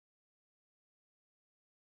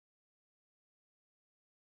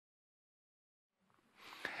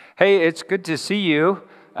Hey, it's good to see you.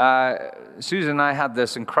 Susan and I had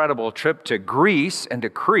this incredible trip to Greece and to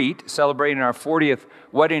Crete, celebrating our 40th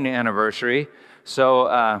wedding anniversary.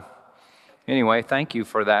 So anyway, thank you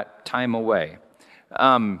for that time away.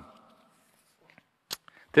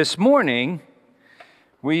 This morning,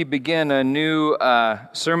 we begin a new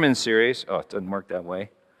sermon series. Oh, it doesn't work that way.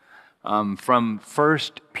 From 1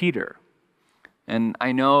 Peter. And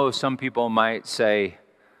I know some people might say,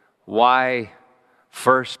 why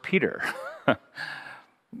 1 Peter?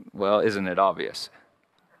 Well, isn't it obvious?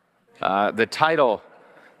 The title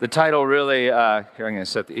really, here I'm going to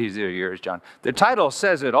set the easier yours, John. The title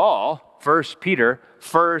says it all, 1 Peter,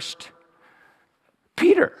 1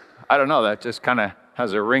 Peter. I don't know, that just kind of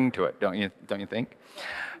has a ring to it, don't you think?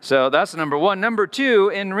 So that's number one. Number two,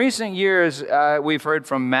 in recent years, we've heard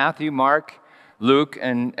from Matthew, Mark, Luke,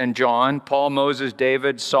 and John, Paul, Moses,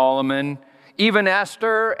 David, Solomon, even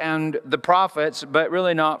Esther and the prophets, but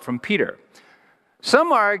really not from Peter.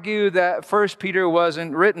 Some argue that 1 Peter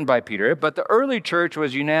wasn't written by Peter, but the early church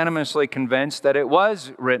was unanimously convinced that it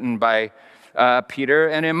was written by Peter.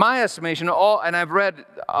 And in my estimation, and I've read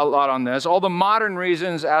a lot on this, all the modern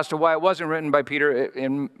reasons as to why it wasn't written by Peter,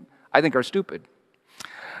 I think are stupid.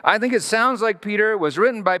 I think it sounds like Peter was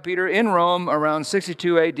written by Peter in Rome around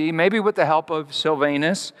 62 AD, maybe with the help of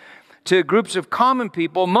Silvanus, to groups of common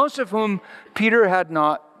people, most of whom Peter had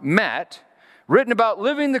not met, written about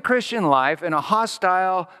living the Christian life in a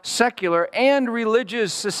hostile, secular, and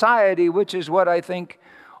religious society, which is what I think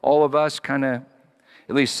all of us kind of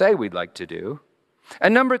at least say we'd like to do.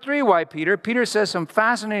 And number three, why Peter? Peter says some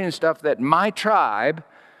fascinating stuff that my tribe,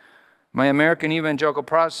 my American Evangelical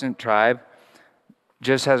Protestant tribe,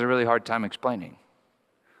 just has a really hard time explaining.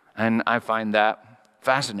 And I find that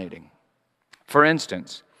fascinating. For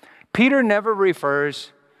instance, Peter never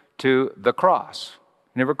refers to the cross.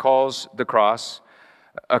 He never calls the cross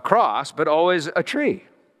a cross, but always a tree.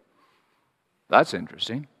 That's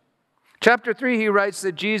interesting. Chapter 3, he writes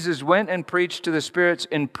that Jesus went and preached to the spirits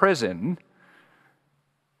in prison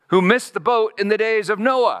who missed the boat in the days of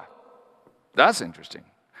Noah. That's interesting.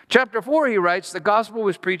 Chapter 4, he writes the gospel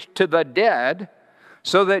was preached to the dead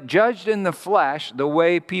so that judged in the flesh the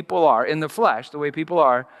way people are,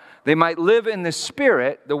 they might live in the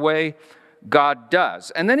spirit the way God does.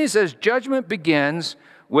 And then he says judgment begins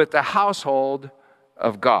with the household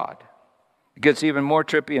of God. It gets even more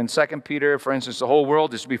trippy in 2 Peter. For instance, the whole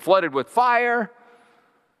world is to be flooded with fire,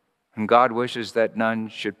 and God wishes that none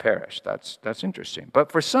should perish. That's interesting.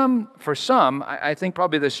 But for some, I think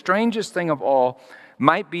probably the strangest thing of all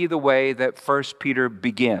might be the way that 1 Peter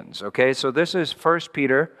begins. Okay, so this is 1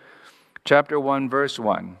 Peter chapter 1, verse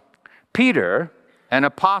 1. Peter, an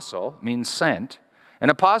apostle, means sent, an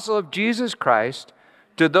apostle of Jesus Christ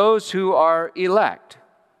to those who are elect.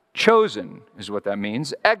 Chosen is what that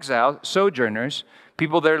means. Exiled, sojourners,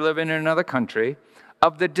 people that are living in another country,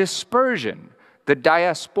 of the dispersion, the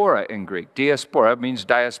diaspora in Greek. Diaspora means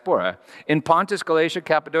diaspora. In Pontus, Galatia,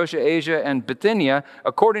 Cappadocia, Asia, and Bithynia,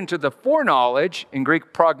 according to the foreknowledge, in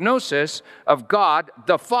Greek prognosis, of God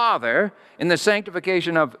the Father, in the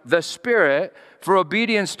sanctification of the Spirit, for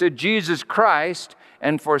obedience to Jesus Christ,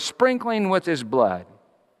 and for sprinkling with his blood.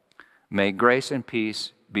 May grace and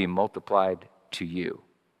peace be multiplied to you.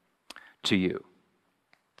 To you.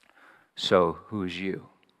 So, who's you?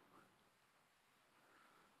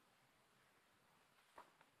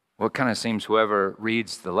 Well, it kind of seems whoever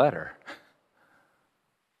reads the letter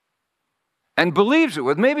and believes it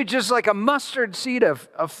with maybe just like a mustard seed of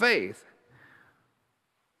faith,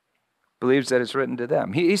 believes that it's written to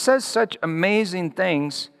them. He says such amazing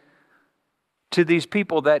things to these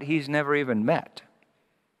people that he's never even met.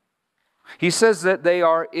 He says that they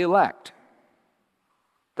are elect.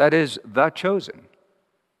 That is, the chosen.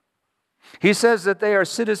 He says that they are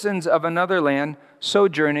citizens of another land,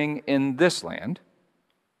 sojourning in this land.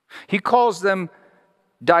 He calls them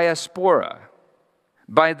diaspora,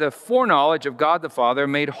 by the foreknowledge of God the Father,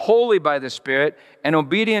 made holy by the Spirit, and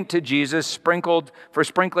obedient to Jesus,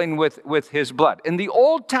 sprinkling with his blood. In the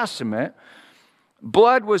Old Testament,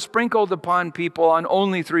 blood was sprinkled upon people on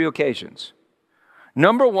only 3 occasions.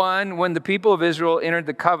 Number one, when the people of Israel entered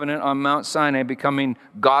the covenant on Mount Sinai, becoming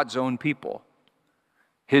God's own people,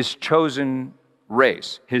 his chosen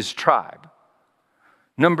race, his tribe.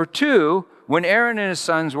 Number two, when Aaron and his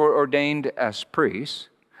sons were ordained as priests.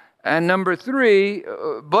 And number 3,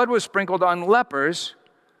 blood was sprinkled on lepers,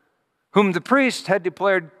 whom the priest had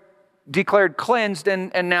declared cleansed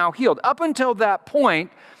and now healed. Up until that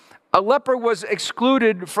point, a leper was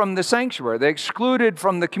excluded from the sanctuary. They excluded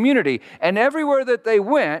from the community. And everywhere that they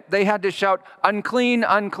went, they had to shout, unclean,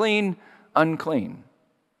 unclean, unclean.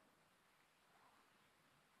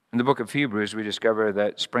 In the book of Hebrews, we discover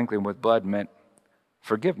that sprinkling with blood meant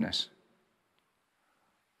forgiveness.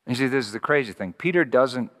 You see, this is the crazy thing. Peter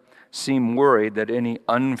doesn't seem worried that any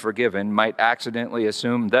unforgiven might accidentally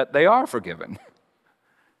assume that they are forgiven.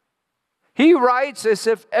 He writes as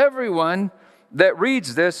if everyone that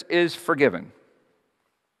reads this is forgiven.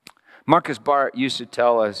 Marcus Bart used to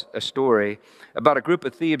tell us a story about a group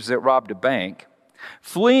of thieves that robbed a bank.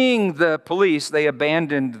 Fleeing the police, they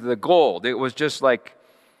abandoned the gold. It was just like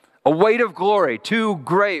a weight of glory, too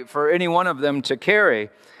great for any one of them to carry.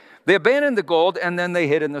 They abandoned the gold and then they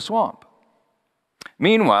hid in the swamp.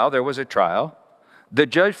 Meanwhile, there was a trial. The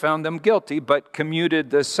judge found them guilty but commuted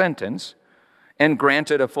the sentence and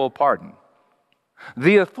granted a full pardon.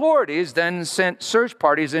 The authorities then sent search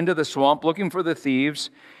parties into the swamp looking for the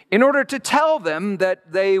thieves in order to tell them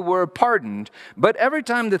that they were pardoned. But every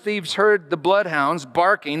time the thieves heard the bloodhounds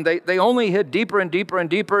barking, they only hid deeper and deeper and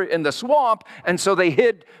deeper in the swamp, and so they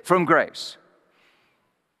hid from grace.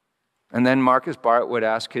 And then Marcus Bart would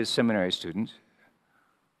ask his seminary students,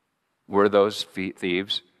 were those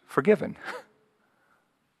thieves forgiven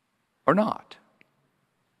or not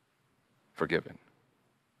forgiven?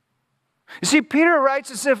 You see, Peter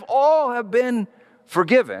writes as if all have been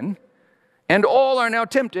forgiven and all are now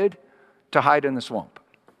tempted to hide in the swamp.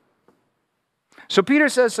 So Peter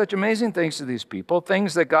says such amazing things to these people,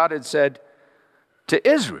 things that God had said to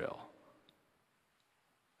Israel.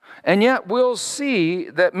 And yet we'll see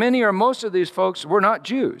that many or most of these folks were not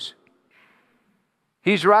Jews.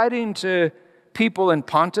 He's writing to people in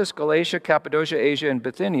Pontus, Galatia, Cappadocia, Asia, and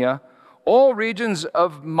Bithynia, all regions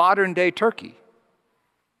of modern-day Turkey.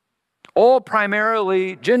 All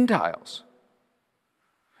primarily Gentiles.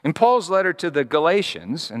 In Paul's letter to the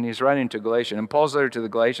Galatians, and he's writing to Galatians, in Paul's letter to the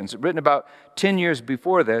Galatians, written about 10 years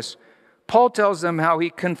before this, Paul tells them how he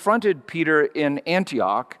confronted Peter in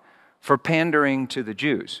Antioch for pandering to the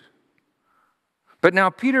Jews. But now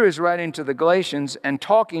Peter is writing to the Galatians and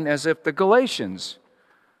talking as if the Galatians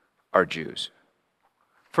are Jews.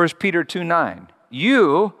 1 Peter 2:9,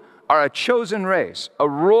 you are a chosen race, a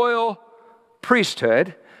royal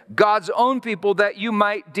priesthood, God's own people, that you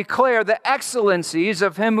might declare the excellencies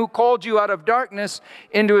of him who called you out of darkness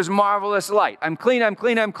into his marvelous light. I'm clean, I'm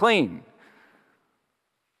clean, I'm clean.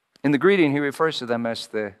 In the greeting, he refers to them as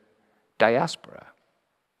the diaspora.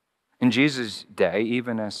 In Jesus' day,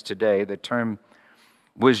 even as today, the term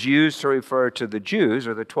was used to refer to the Jews,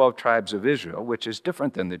 or the 12 tribes of Israel, which is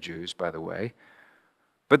different than the Jews, by the way.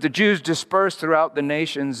 But the Jews dispersed throughout the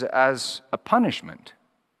nations as a punishment,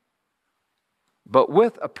 but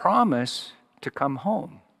with a promise to come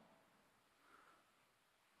home.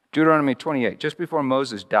 Deuteronomy 28, just before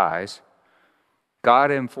Moses dies,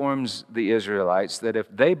 God informs the Israelites that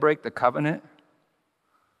if they break the covenant,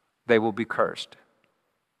 they will be cursed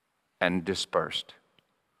and dispersed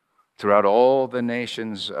throughout all the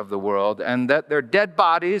nations of the world, and that their dead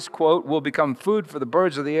bodies, quote, will become food for the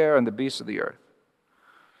birds of the air and the beasts of the earth.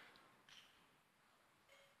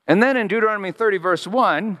 And then in Deuteronomy 30, verse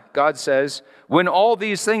 1, God says, when all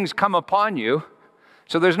these things come upon you,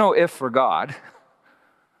 so there's no if for God,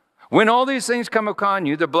 when all these things come upon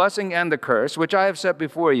you, the blessing and the curse, which I have set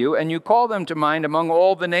before you, and you call them to mind among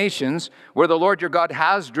all the nations where the Lord your God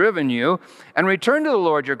has driven you, and return to the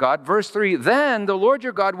Lord your God, verse 3, then the Lord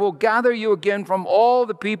your God will gather you again from all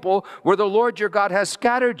the people where the Lord your God has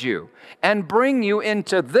scattered you, and bring you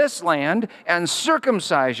into this land, and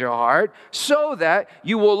circumcise your heart, so that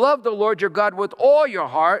you will love the Lord your God with all your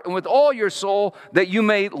heart and with all your soul, that you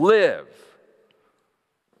may live.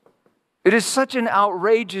 It is such an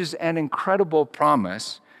outrageous and incredible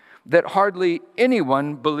promise that hardly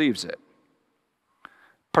anyone believes it,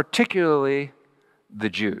 particularly the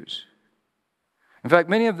Jews. In fact,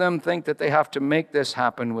 many of them think that they have to make this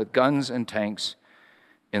happen with guns and tanks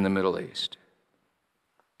in the Middle East.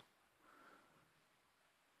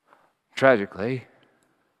 Tragically,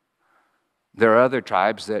 there are other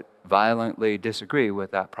tribes that violently disagree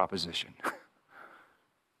with that proposition.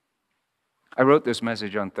 I wrote this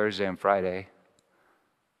message on Thursday and Friday,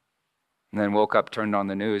 and then woke up, turned on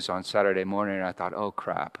the news on Saturday morning, and I thought, oh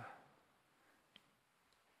crap.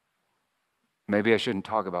 Maybe I shouldn't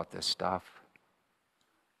talk about this stuff.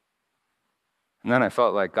 And then I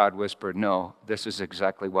felt like God whispered, no, this is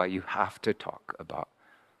exactly why you have to talk about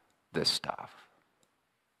this stuff.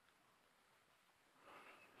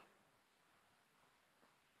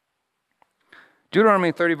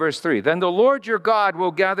 Deuteronomy 30, verse 3, then the Lord your God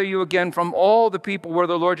will gather you again from all the people where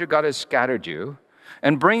the Lord your God has scattered you,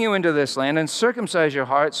 and bring you into this land and circumcise your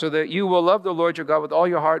heart so that you will love the Lord your God with all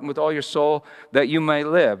your heart and with all your soul, that you may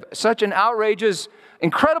live. Such an outrageous,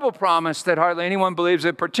 incredible promise that hardly anyone believes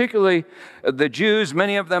it, particularly the Jews.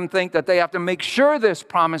 Many of them think that they have to make sure this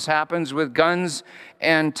promise happens with guns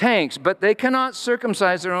and tanks, but they cannot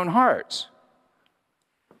circumcise their own hearts.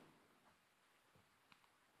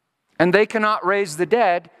 And they cannot raise the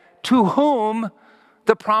dead to whom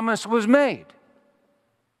the promise was made.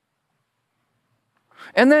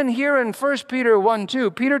 And then here in 1 Peter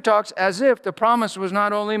 1:2, Peter talks as if the promise was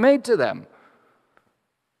not only made to them,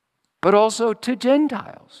 but also to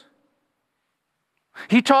Gentiles.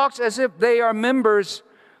 He talks as if they are members,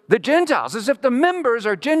 the Gentiles, as if the members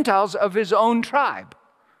are Gentiles of his own tribe.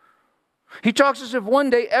 He talks as if one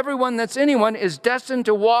day everyone that's anyone is destined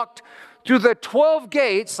to walk through the 12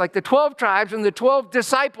 gates, like the 12 tribes and the 12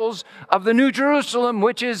 disciples of the New Jerusalem,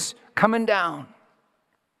 which is coming down.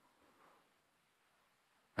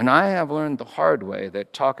 And I have learned the hard way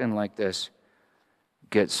that talking like this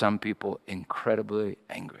gets some people incredibly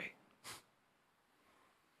angry.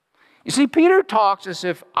 You see, Peter talks as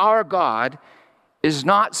if our God is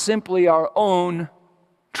not simply our own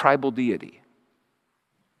tribal deity.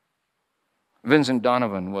 Vincent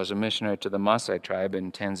Donovan was a missionary to the Maasai tribe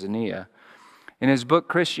in Tanzania. In his book,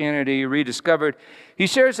 Christianity Rediscovered, he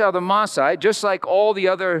shares how the Maasai, just like all the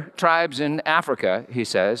other tribes in Africa, he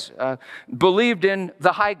says, believed in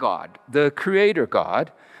the high God, the creator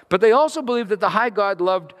God, but they also believed that the high God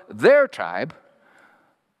loved their tribe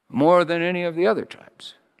more than any of the other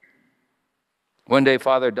tribes. One day,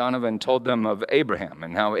 Father Donovan told them of Abraham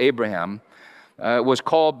and how Abraham was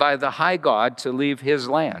called by the high God to leave his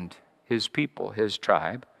land, his people, his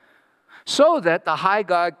tribe, so that the high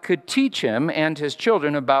God could teach him and his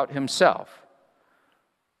children about himself.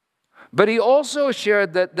 But he also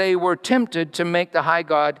shared that they were tempted to make the high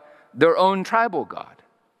God their own tribal God,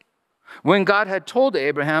 when God had told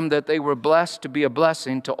Abraham that they were blessed to be a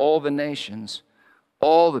blessing to all the nations,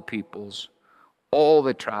 all the peoples, all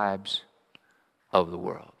the tribes of the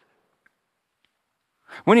world.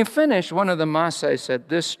 When he finished, one of the Maasai said,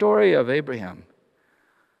 "This story of Abraham,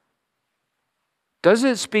 does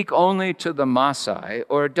it speak only to the Maasai,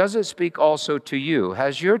 or does it speak also to you?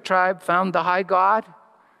 Has your tribe found the high God?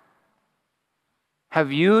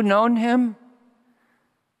 Have you known him?"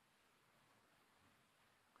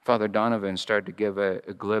 Father Donovan started to give a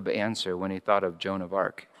glib answer when he thought of Joan of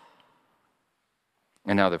Arc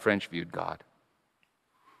and how the French viewed God.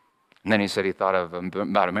 And then he said he thought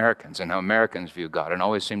about Americans and how Americans view God and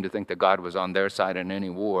always seemed to think that God was on their side in any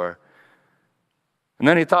war. And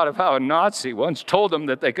then he thought of how a Nazi once told them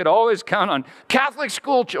that they could always count on Catholic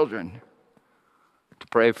school children to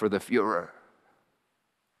pray for the Fuhrer.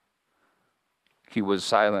 He was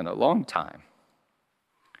silent a long time.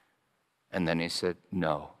 And then he said,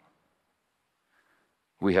 "No,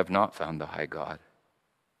 we have not found the high God.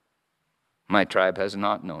 My tribe has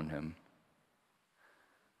not known him.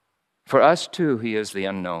 For us too, he is the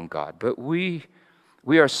unknown God, but we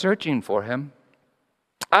are searching for him.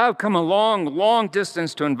 I've come a long, long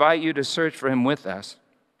distance to invite you to search for him with us.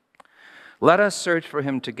 Let us search for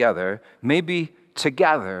him together. Maybe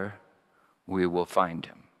together we will find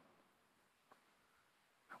him."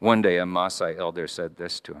 One day a Maasai elder said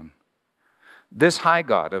this to him: "This high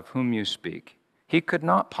God of whom you speak, he could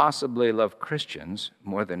not possibly love Christians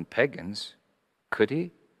more than pagans, could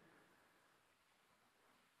he?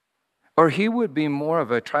 Or he would be more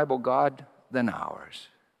of a tribal God than ours."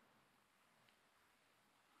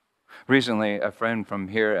 Recently, a friend from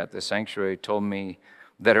here at the sanctuary told me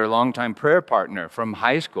that her longtime prayer partner from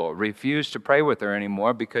high school refused to pray with her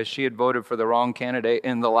anymore because she had voted for the wrong candidate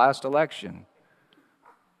in the last election.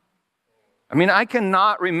 I mean, I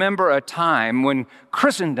cannot remember a time when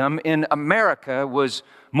Christendom in America was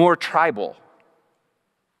more tribal.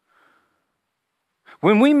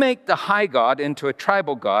 When we make the high God into a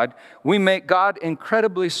tribal God, we make God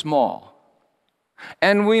incredibly small.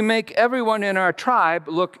 And we make everyone in our tribe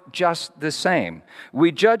look just the same.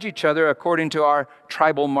 We judge each other according to our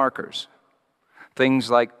tribal markers.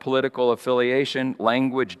 Things like political affiliation,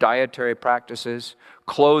 language, dietary practices,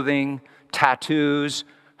 clothing, tattoos,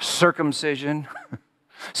 circumcision.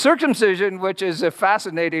 Circumcision, which is a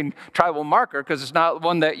fascinating tribal marker because it's not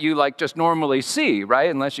one that you just normally see, right?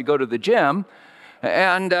 Unless you go to the gym.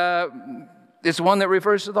 And it's one that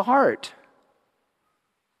refers to the heart.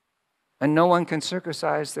 And no one can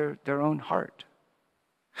circumcise their own heart.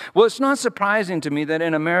 Well, it's not surprising to me that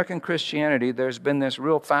in American Christianity, there's been this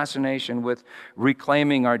real fascination with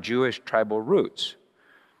reclaiming our Jewish tribal roots.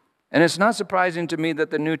 And it's not surprising to me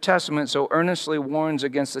that the New Testament so earnestly warns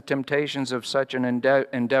against the temptations of such an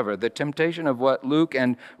endeavor, the temptation of what Luke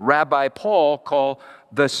and Rabbi Paul call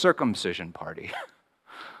the circumcision party.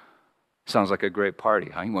 Sounds like a great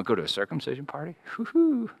party, huh? You want to go to a circumcision party?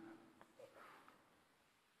 Woo-hoo.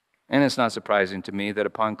 And it's not surprising to me that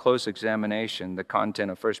upon close examination, the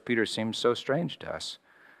content of 1 Peter seems so strange to us,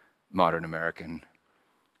 modern American,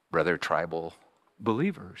 rather tribal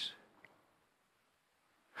believers.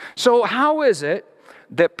 So how is it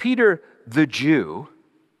that Peter the Jew,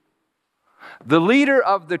 the leader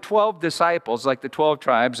of the 12 disciples, like the 12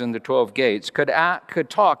 tribes and the 12 gates, could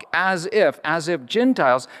talk as if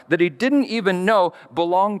Gentiles that he didn't even know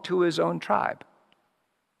belonged to his own tribe?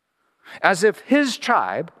 As if his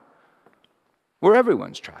tribe were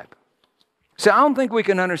everyone's tribe. So I don't think we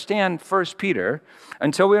can understand 1 Peter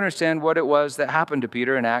until we understand what it was that happened to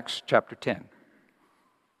Peter in Acts chapter 10.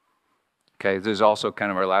 Okay, this is also kind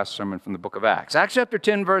of our last sermon from the book of Acts. Acts chapter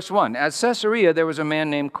 10, verse 1. At Caesarea, there was a man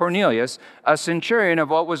named Cornelius, a centurion of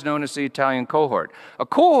what was known as the Italian cohort. A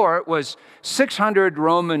cohort was 600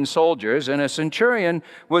 Roman soldiers, and a centurion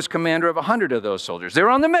was commander of 100 of those soldiers. They were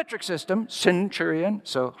on the metric system, centurion,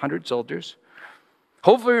 so 100 soldiers.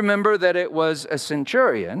 Hopefully remember that it was a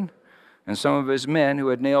centurion and some of his men who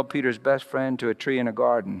had nailed Peter's best friend to a tree in a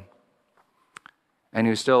garden, and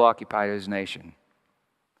who still occupied his nation,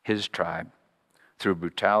 his tribe, through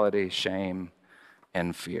brutality, shame,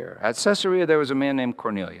 and fear. At Caesarea, there was a man named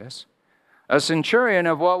Cornelius, a centurion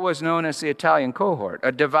of what was known as the Italian cohort,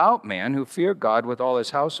 a devout man who feared God with all his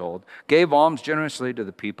household, gave alms generously to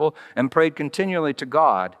the people, and prayed continually to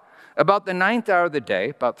God. About the 9th hour of the day,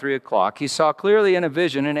 about 3 o'clock, he saw clearly in a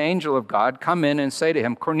vision an angel of God come in and say to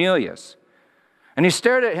him, Cornelius. And he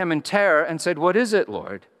stared at him in terror and said, What is it,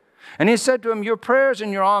 Lord? And he said to him, Your prayers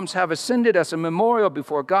and your alms have ascended as a memorial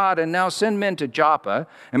before God, and now send men to Joppa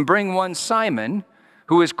and bring one Simon,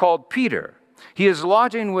 who is called Peter. He is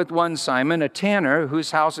lodging with one Simon, a tanner,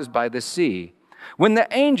 whose house is by the sea. When the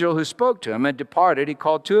angel who spoke to him had departed, he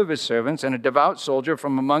called 2 of his servants and a devout soldier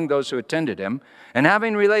from among those who attended him, and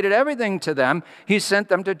having related everything to them, he sent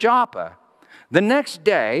them to Joppa. The next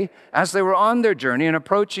day, as they were on their journey and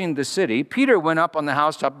approaching the city, Peter went up on the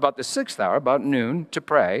housetop about the 6th hour, about noon, to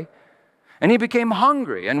pray. And he became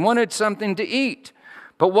hungry and wanted something to eat.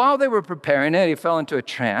 But while they were preparing it, he fell into a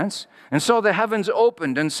trance and saw the heavens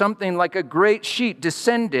opened and something like a great sheet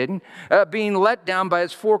descended, being let down by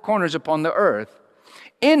its 4 corners upon the earth.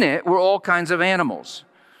 In it were all kinds of animals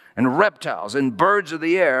and reptiles and birds of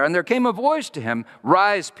the air. And there came a voice to him,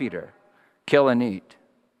 Rise, Peter, kill and eat.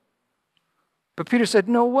 But Peter said,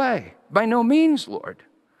 No way, by no means, Lord.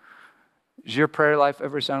 Does your prayer life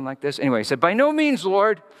ever sound like this? Anyway, he said, By no means,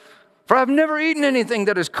 Lord, for I have never eaten anything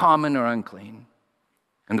that is common or unclean.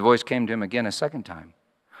 And the voice came to him again a second time.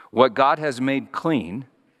 What God has made clean,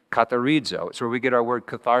 katharizo, it's where we get our word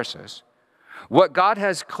catharsis. What God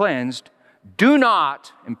has cleansed, do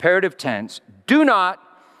not, imperative tense, do not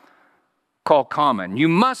call common. You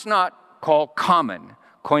must not call common,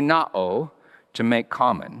 koinao, to make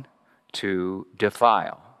common, to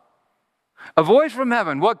defile. A voice from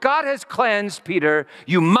heaven, what God has cleansed, Peter,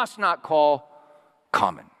 you must not call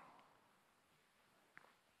common.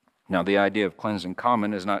 Now, the idea of cleansing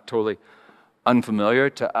common is not totally unfamiliar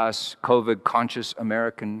to us COVID-conscious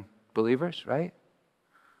American believers, right?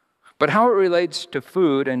 But how it relates to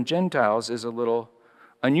food and Gentiles is a little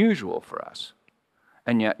unusual for us,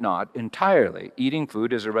 and yet not entirely. Eating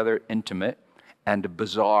food is a rather intimate and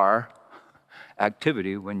bizarre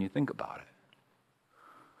activity when you think about it.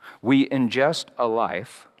 We ingest a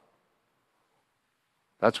life.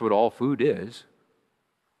 That's what all food is.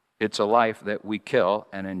 It's a life that we kill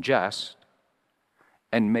and ingest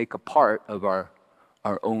and make a part of our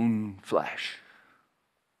own flesh.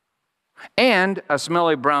 And a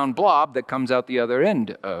smelly brown blob that comes out the other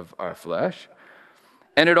end of our flesh.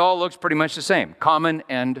 And it all looks pretty much the same, common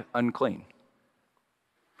and unclean.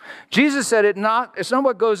 Jesus said it's not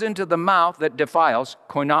what goes into the mouth that defiles,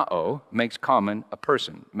 koinao, makes common a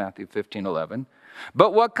person, Matthew 15:11.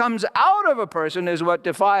 But what comes out of a person is what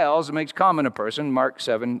defiles, makes common a person, Mark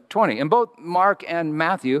 7:20. In both Mark and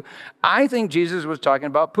Matthew, I think Jesus was talking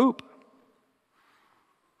about poop.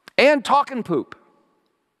 And talking poop.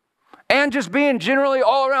 And just being generally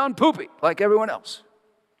all around poopy, like everyone else.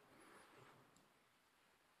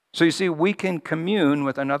 So you see, we can commune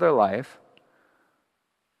with another life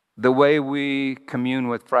the way we commune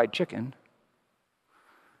with fried chicken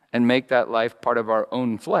and make that life part of our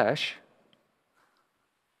own flesh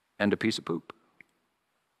and a piece of poop.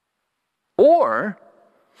 Or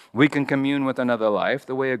we can commune with another life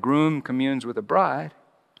the way a groom communes with a bride,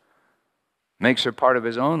 makes her part of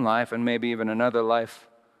his own life and maybe even another life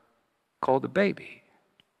called a baby.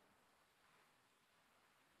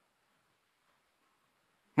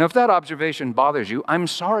 Now, if that observation bothers you, I'm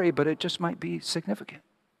sorry, but it just might be significant.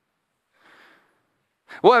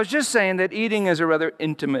 Well, I was just saying that eating is a rather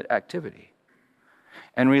intimate activity,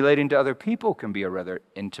 and relating to other people can be a rather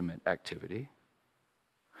intimate activity.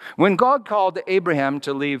 When God called Abraham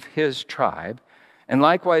to leave his tribe, and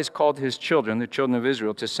likewise called his children, the children of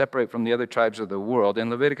Israel, to separate from the other tribes of the world, in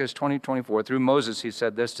Leviticus 20:24, through Moses, he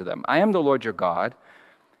said this to them: I am the Lord your God,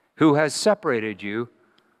 who has separated you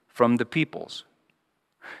from the peoples.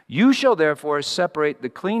 You shall therefore separate the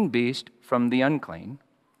clean beast from the unclean,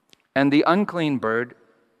 and the unclean bird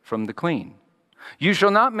from the clean. You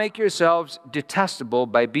shall not make yourselves detestable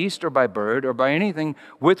by beast or by bird or by anything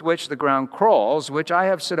with which the ground crawls, which I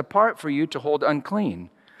have set apart for you to hold unclean.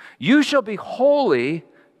 You shall be holy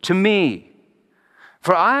to me,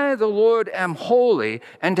 for I, the Lord, am holy,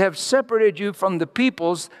 and have separated you from the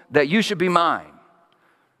peoples that you should be mine.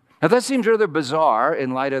 Now that seems rather bizarre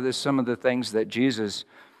in light of some of the things that Jesus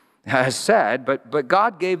has said, but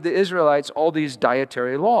God gave the Israelites all these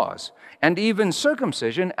dietary laws, and even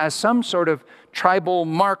circumcision as some sort of tribal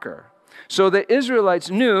marker. So the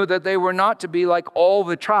Israelites knew that they were not to be like all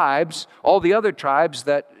the tribes, all the other tribes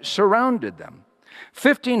that surrounded them.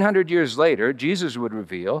 1,500 years later, Jesus would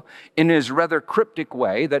reveal, in his rather cryptic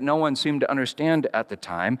way that no one seemed to understand at the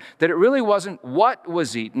time, that it really wasn't what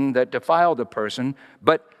was eaten that defiled a person,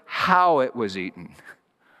 but how it was eaten,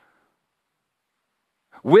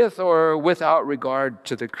 with or without regard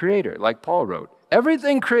to the Creator, like Paul wrote.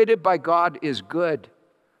 Everything created by God is good,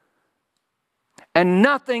 and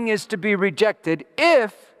nothing is to be rejected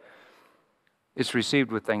if it's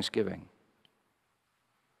received with thanksgiving.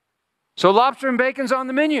 So lobster and bacon's on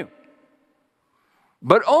the menu,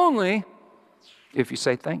 but only if you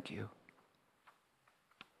say thank you.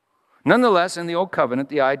 Nonetheless, in the Old Covenant,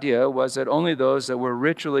 the idea was that only those that were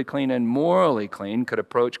ritually clean and morally clean could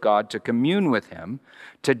approach God to commune with him,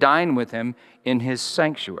 to dine with him in his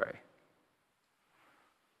sanctuary.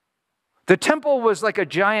 The temple was like a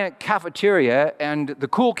giant cafeteria, and the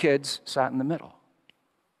cool kids sat in the middle.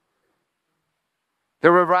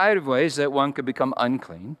 There were a variety of ways that one could become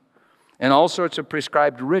unclean, and all sorts of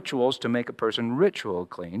prescribed rituals to make a person ritual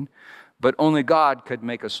clean, but only God could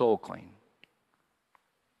make a soul clean.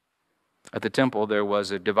 At the temple, there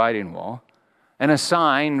was a dividing wall and a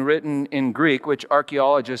sign written in Greek, which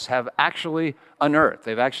archaeologists have actually unearthed.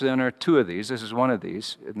 They've actually unearthed two of these. This is one of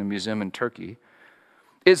these in the museum in Turkey.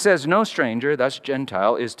 It says, "No stranger," that's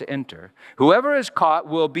Gentile, "is to enter. Whoever is caught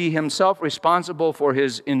will be himself responsible for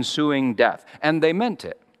his ensuing death." And they meant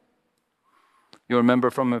it. You remember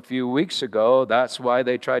from a few weeks ago, that's why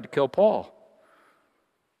they tried to kill Paul.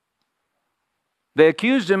 They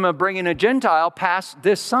accused him of bringing a Gentile past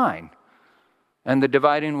this sign and the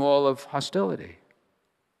dividing wall of hostility.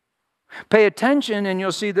 Pay attention, and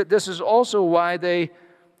you'll see that this is also why they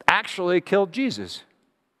actually killed Jesus,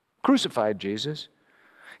 crucified Jesus.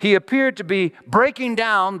 He appeared to be breaking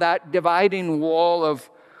down that dividing wall of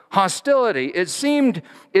hostility. It seemed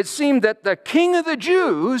that the King of the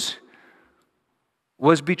Jews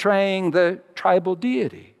was betraying the tribal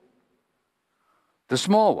deity, the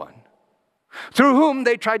small one, through whom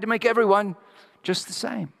they tried to make everyone just the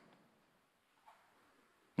same.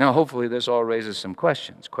 Now, hopefully this all raises some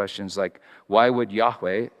questions. Questions like, why would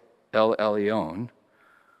Yahweh, El Elyon,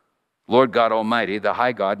 Lord God Almighty, the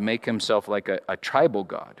high God, make himself like a tribal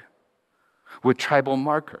God with tribal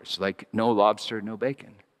markers, like no lobster, no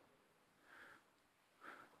bacon?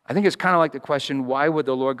 I think it's kind of like the question, why would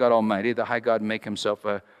the Lord God Almighty, the high God, make himself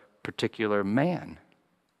a particular man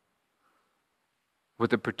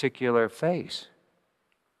with a particular face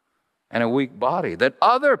and a weak body that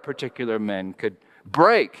other particular men could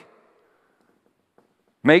break,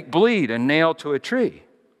 make bleed, and nail to a tree?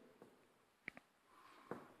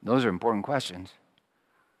 Those are important questions.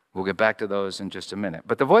 We'll get back to those in just a minute.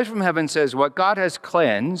 But the voice from heaven says, what God has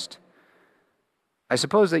cleansed, I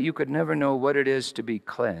suppose that you could never know what it is to be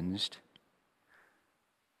cleansed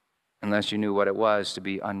unless you knew what it was to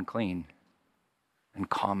be unclean and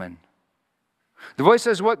common. The voice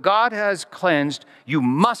says, what God has cleansed, you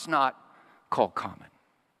must not call common.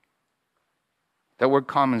 That word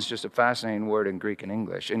common is just a fascinating word in Greek and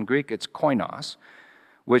English. In Greek, it's koinos,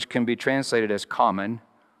 which can be translated as common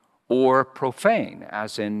or profane,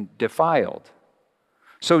 as in defiled.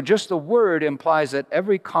 So just the word implies that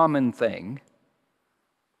every common thing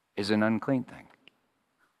is an unclean thing.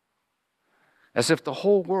 As if the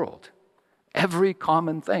whole world, every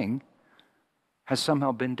common thing, has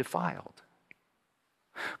somehow been defiled.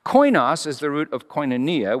 Koinos is the root of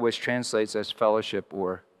koinonia, which translates as fellowship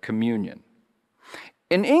or communion.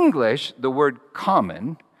 In English, the word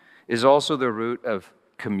common is also the root of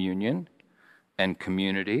communion and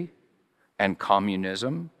community and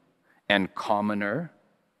communism and commoner.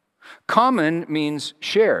 Common means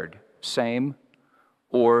shared, same,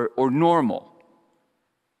 or normal.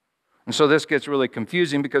 And so this gets really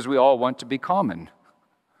confusing because we all want to be common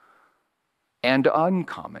and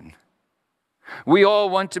uncommon. We all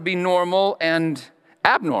want to be normal and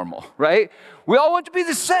abnormal, right? We all want to be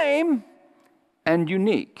the same and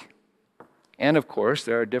unique. And of course,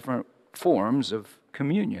 there are different forms of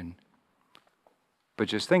communion. But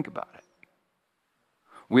just think about it.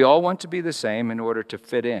 We all want to be the same in order to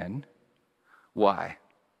fit in. Why?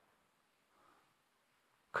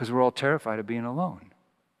 Because we're all terrified of being alone.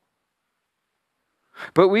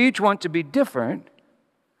 But we each want to be different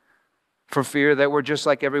for fear that we're just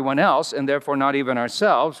like everyone else, and therefore not even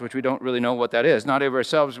ourselves, which we don't really know what that is, not even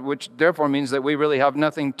ourselves, which therefore means that we really have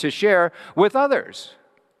nothing to share with others.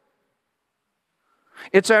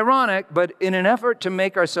 It's ironic, but in an effort to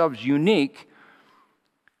make ourselves unique,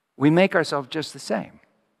 we make ourselves just the same.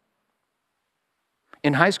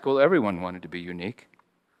 In high school, everyone wanted to be unique,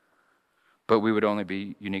 but we would only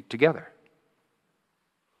be unique together.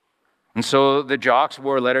 And so the jocks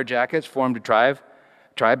wore leather jackets, formed a tribe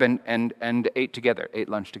and ate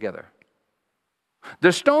lunch together. The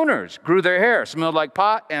stoners grew their hair, smelled like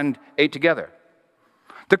pot, and ate together.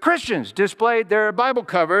 The Christians displayed their Bible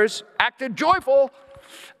covers, acted joyful,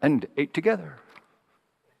 and ate together.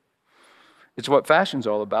 It's what fashion's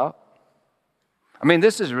all about. I mean,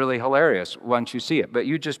 this is really hilarious once you see it, but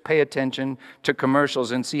you just pay attention to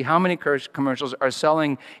commercials and see how many commercials are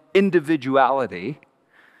selling individuality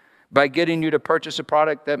by getting you to purchase a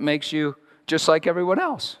product that makes you just like everyone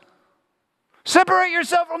else. Separate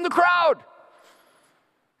yourself from the crowd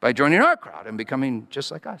by joining our crowd and becoming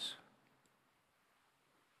just like us.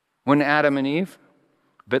 When Adam and Eve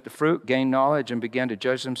bit the fruit, gained knowledge, and began to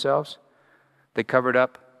judge themselves, they covered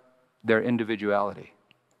up their individuality,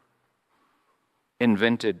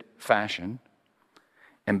 invented fashion,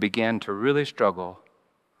 and began to really struggle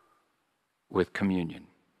with communion.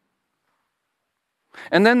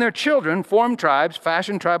 And then their children formed tribes,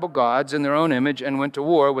 fashioned tribal gods in their own image, and went to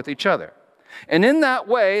war with each other. And in that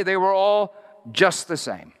way, they were all just the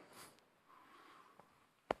same.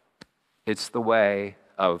 It's the way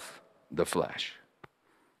of the flesh.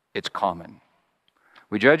 It's common.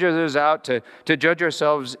 We judge others out to judge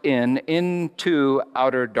ourselves into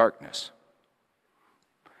outer darkness.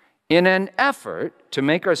 In an effort to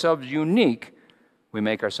make ourselves unique, we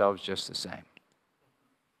make ourselves just the same.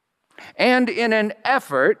 And in an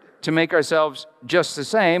effort to make ourselves just the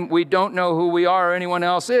same, we don't know who we are or anyone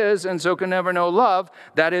else is, and so can never know love.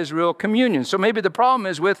 That is real communion. So maybe the problem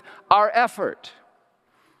is with our effort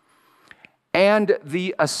and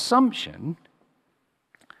the assumption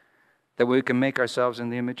that we can make ourselves in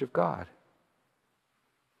the image of God.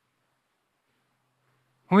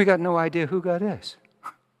 We got no idea who God is.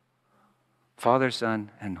 Father,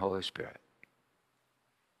 Son, and Holy Spirit.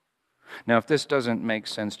 Now, if this doesn't make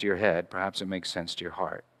sense to your head, perhaps it makes sense to your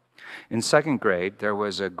heart. In second grade, there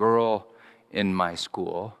was a girl in my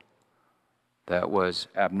school that was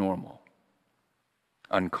abnormal,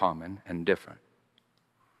 uncommon, and different.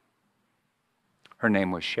 Her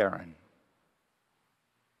name was Sharon.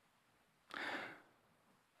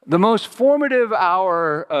 The most formative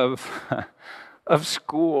hour of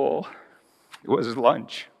school was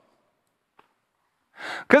lunch.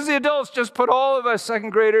 Because the adults just put all of us second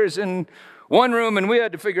graders in one room and we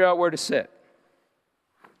had to figure out where to sit.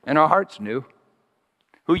 And our hearts knew.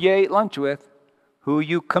 Who you ate lunch with, who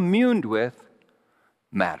you communed with,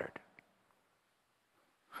 mattered.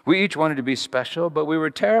 We each wanted to be special, but we were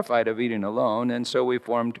terrified of eating alone, and so we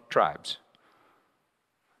formed tribes.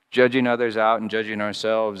 Judging others out and judging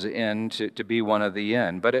ourselves in to be one of the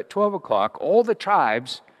in. But at 12 o'clock, all the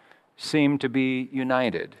tribes seemed to be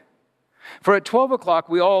united. For at 12 o'clock,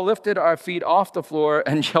 we all lifted our feet off the floor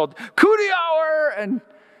and yelled, "Cootie hour!"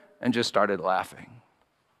 and just started laughing.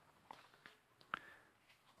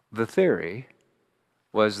 The theory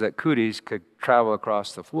was that cooties could travel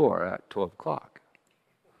across the floor at 12 o'clock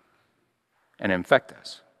and infect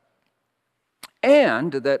us.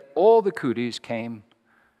 And that all the cooties came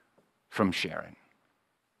from Sharon,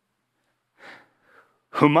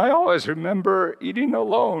 whom I always remember eating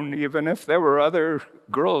alone, even if there were other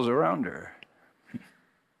girls around her.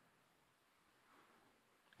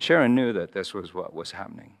 Sharon knew that this was what was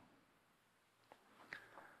happening,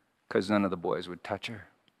 because none of the boys would touch her.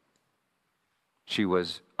 She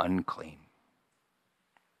was unclean.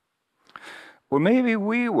 Or maybe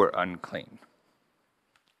we were unclean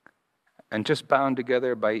and just bound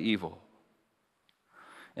together by evil,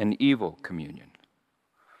 an evil communion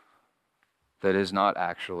that is not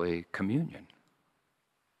actually communion.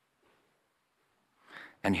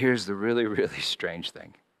 And here's the really, really strange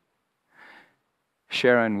thing.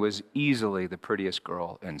 Sharon was easily the prettiest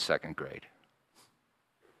girl in second grade.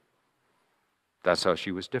 That's how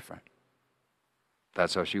she was different.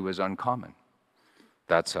 That's how she was uncommon.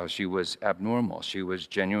 That's how she was abnormal. She was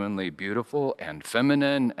genuinely beautiful and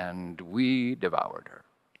feminine, and we devoured her.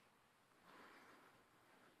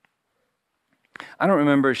 I don't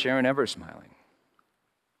remember Sharon ever smiling,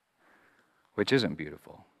 which isn't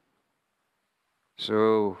beautiful.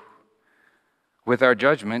 So, with our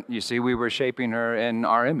judgment, you see, we were shaping her in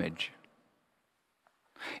our image.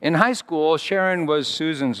 In high school, Sharon was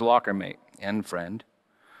Susan's locker mate and friend,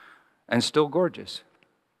 and still gorgeous.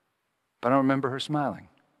 But I don't remember her smiling.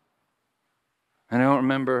 And I don't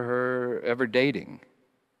remember her ever dating.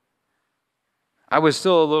 I was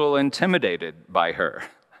still a little intimidated by her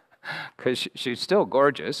because she's still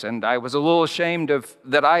gorgeous, and I was a little ashamed of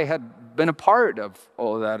that I had been a part of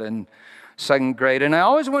all of that in second grade. And I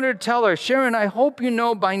always wanted to tell her, Sharon, I hope you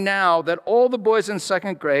know by now that all the boys in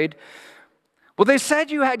second grade, well, they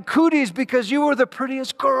said you had cooties because you were the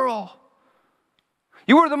prettiest girl.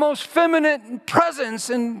 You were the most feminine presence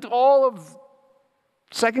in all of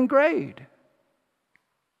second grade.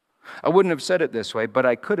 I wouldn't have said it this way, but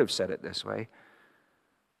I could have said it this way.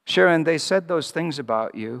 Sharon, they said those things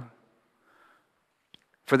about you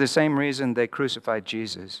for the same reason they crucified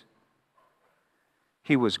Jesus.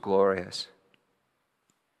 He was glorious.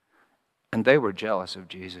 And they were jealous of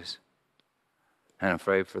Jesus and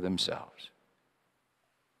afraid for themselves.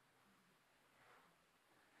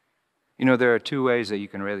 You know, there are two ways that you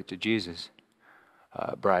can relate to Jesus,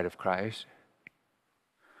 bride of Christ.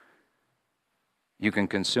 You can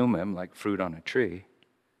consume him like fruit on a tree,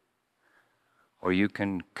 or you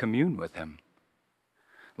can commune with him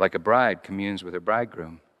like a bride communes with her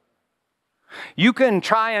bridegroom. You can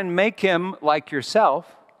try and make him like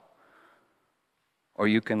yourself, or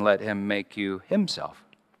you can let him make you himself,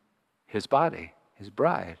 his body, his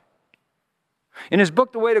bride. In his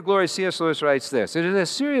book, The Way to Glory, C.S. Lewis writes this: it is a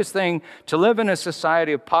serious thing to live in a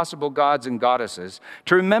society of possible gods and goddesses,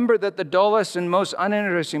 to remember that the dullest and most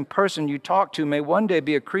uninteresting person you talk to may one day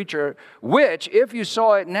be a creature which, if you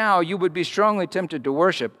saw it now, you would be strongly tempted to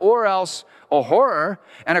worship, or else a horror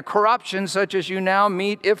and a corruption such as you now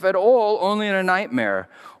meet, if at all, only in a nightmare.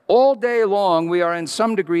 All day long, we are in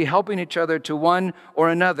some degree helping each other to one or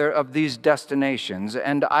another of these destinations,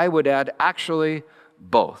 and I would add, actually,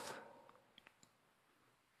 both.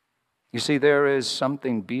 You see, there is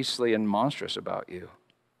something beastly and monstrous about you.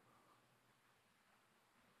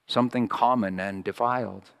 Something common and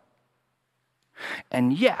defiled.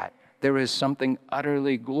 And yet, there is something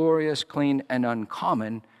utterly glorious, clean, and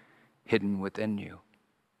uncommon hidden within you.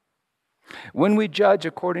 When we judge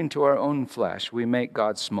according to our own flesh, we make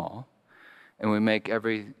God small, and we make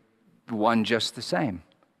everyone just the same.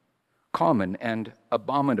 Common and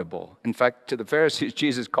abominable. In fact, to the Pharisees,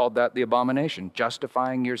 Jesus called that the abomination,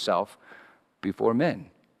 justifying yourself before men.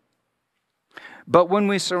 But when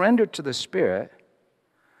we surrender to the Spirit,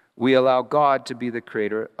 we allow God to be the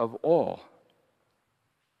creator of all.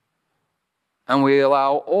 And we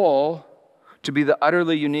allow all to be the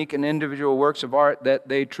utterly unique and individual works of art that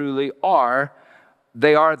they truly are.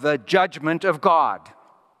 They are the judgment of God.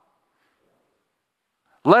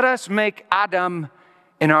 Let us make Adam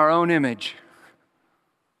in our own image,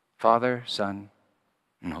 Father, Son,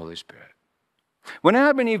 and Holy Spirit. When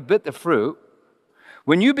Adam and Eve bit the fruit,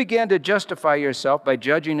 when you began to justify yourself by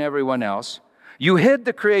judging everyone else, you hid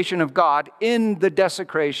the creation of God in the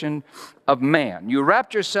desecration of man. You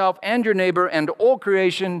wrapped yourself and your neighbor and all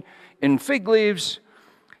creation in fig leaves.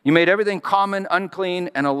 You made everything common,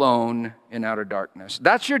 unclean, and alone in outer darkness.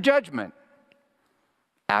 That's your judgment,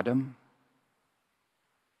 Adam.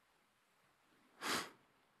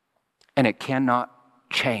 And it cannot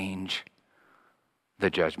change the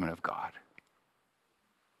judgment of God.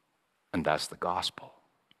 And that's the gospel.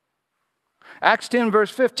 Acts 10,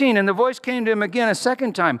 verse 15, and the voice came to him again a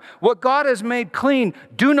second time. What God has made clean,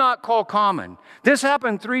 do not call common. This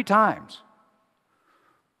happened 3 times.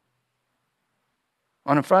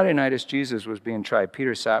 On a Friday night, as Jesus was being tried,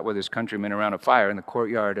 Peter sat with his countrymen around a fire in the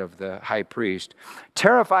courtyard of the high priest.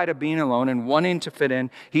 Terrified of being alone and wanting to fit in,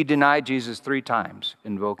 he denied Jesus 3 times,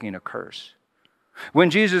 invoking a curse. When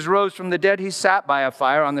Jesus rose from the dead, he sat by a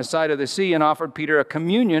fire on the side of the sea and offered Peter a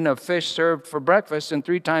communion of fish served for breakfast. And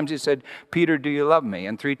 3 times he said, Peter, do you love me?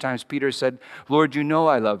 And 3 times Peter said, Lord, you know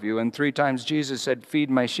I love you. And 3 times Jesus said, feed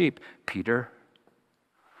my sheep. Peter,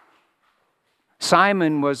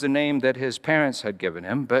 Simon was the name that his parents had given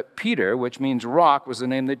him, but Peter, which means rock, was the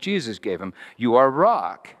name that Jesus gave him. You are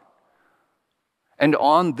rock. And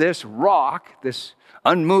on this rock, this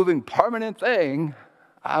unmoving, permanent thing,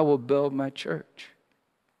 I will build my church.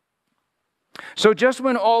 So just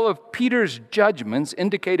when all of Peter's judgments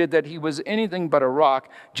indicated that he was anything but a rock,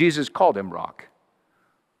 Jesus called him rock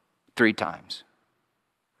 3 times.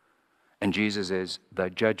 And Jesus is the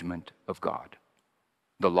judgment of God.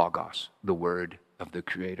 The Logos, the word of the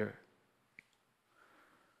Creator.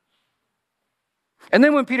 And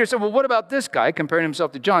then when Peter said, well, what about this guy, comparing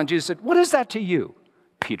himself to John? Jesus said, what is that to you,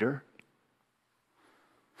 Peter?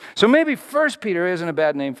 So maybe 1 Peter isn't a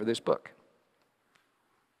bad name for this book.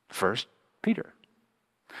 1 Peter.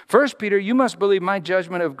 1 Peter, you must believe my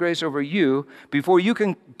judgment of grace over you before you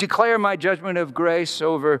can declare my judgment of grace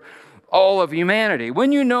over all of humanity.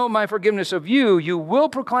 When you know my forgiveness of you, you will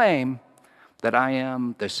proclaim that I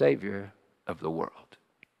am the Savior of the world.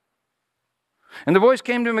 And the voice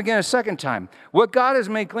came to him again a second time. What God has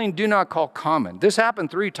made clean, do not call common. This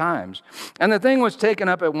happened 3 times. And the thing was taken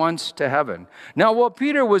up at once to heaven. Now, while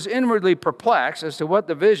Peter was inwardly perplexed as to what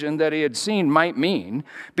the vision that he had seen might mean,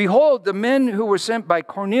 behold, the men who were sent by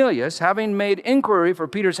Cornelius, having made inquiry for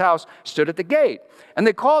Peter's house, stood at the gate. And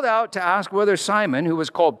they called out to ask whether Simon, who was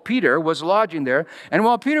called Peter, was lodging there. And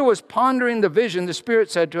while Peter was pondering the vision, the Spirit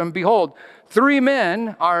said to him, behold, 3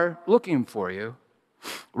 men are looking for you.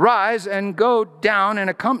 Rise and go down and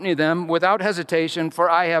accompany them without hesitation, for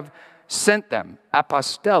I have sent them.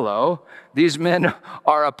 Apostello, these men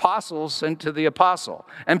are apostles sent to the apostle.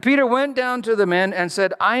 And Peter went down to the men and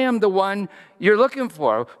said, I am the one you're looking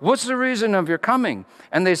for. What's the reason of your coming?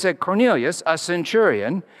 And they said, Cornelius, a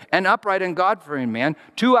centurion, an upright and God-fearing man.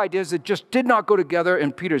 2 ideas that just did not go together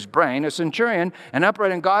in Peter's brain. A centurion, an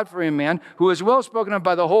upright and God-fearing man who is well spoken of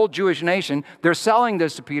by the whole Jewish nation. They're selling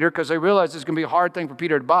this to Peter because they realize this is going to be a hard thing for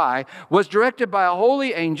Peter to buy. Was directed by a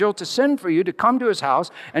holy angel to send for you to come to his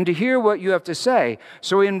house and to hear what you have to say.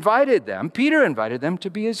 So he invited them, Peter invited them to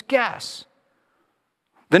be his guests.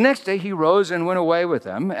 The next day he rose and went away with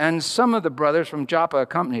them, and some of the brothers from Joppa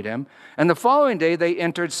accompanied him. And the following day they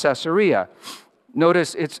entered Caesarea.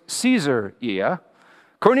 Notice it's Caesarea.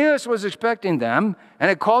 Cornelius was expecting them and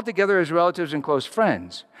had called together his relatives and close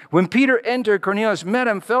friends. When Peter entered, Cornelius met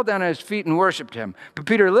him, fell down at his feet and worshipped him. But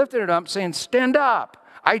Peter lifted it up, saying, stand up.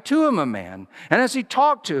 I too am a man. And as he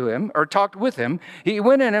talked with him, he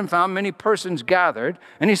went in and found many persons gathered.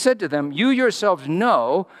 And he said to them, you yourselves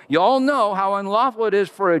know, you all know how unlawful it is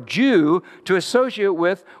for a Jew to associate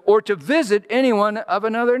with or to visit anyone of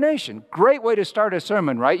another nation. Great way to start a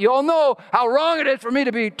sermon, right? You all know how wrong it is for me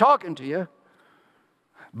to be talking to you.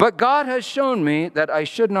 But God has shown me that I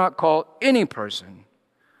should not call any person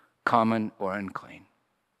common or unclean.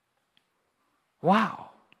 Wow.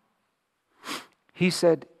 He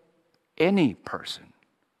said, any person.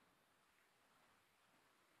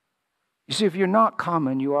 You see, if you're not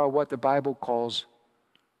common, you are what the Bible calls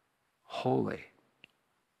holy.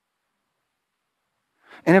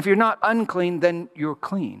 And if you're not unclean, then you're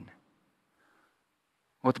clean.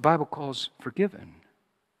 What the Bible calls forgiven.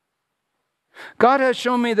 God has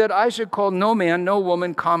shown me that I should call no man, no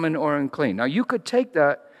woman common or unclean. Now, you could take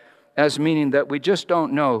that as meaning that we just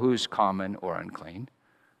don't know who's common or unclean.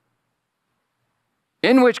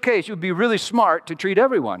 In which case, it would be really smart to treat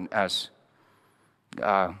everyone as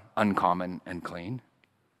uncommon and clean,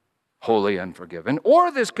 holy and forgiven.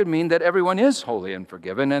 Or this could mean that everyone is holy and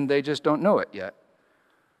forgiven and they just don't know it yet.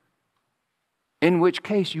 In which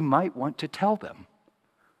case, you might want to tell them.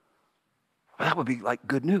 Well, that would be like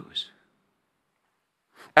good news.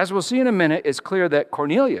 As we'll see in a minute, it's clear that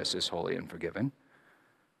Cornelius is holy and forgiven.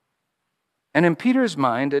 And in Peter's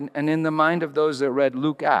mind, and in the mind of those that read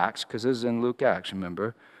Luke Acts, because this is in Luke Acts,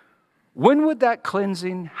 remember, when would that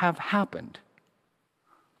cleansing have happened?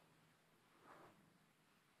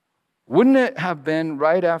 Wouldn't it have been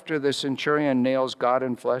right after the centurion nails God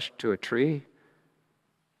in flesh to a tree?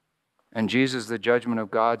 And Jesus, the judgment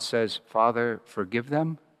of God, says, Father, forgive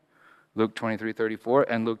them? Luke 23:34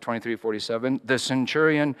 and Luke 23:47. The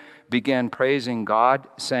centurion began praising God,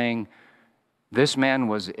 saying, this man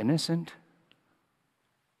was innocent.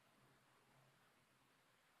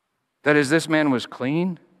 That is, this man was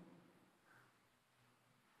clean.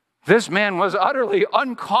 This man was utterly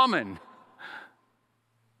uncommon.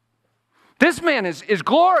 This man is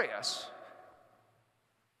glorious.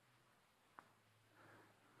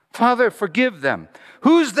 Father, forgive them.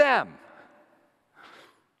 Who's them?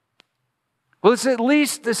 Well, it's at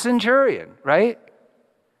least the centurion, right?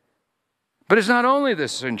 But it's not only the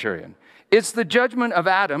centurion. It's the judgment of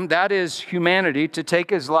Adam, that is humanity, to take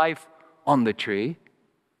his life on the tree.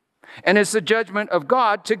 And it's the judgment of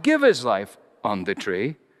God to give his life on the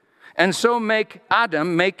tree, and so make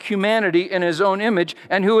humanity in his own image.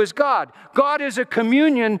 And who is God? God is a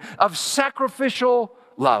communion of sacrificial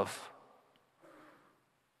love,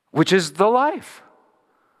 which is the life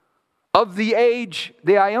of the age,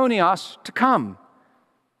 the aionios, to come.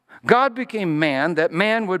 God became man, that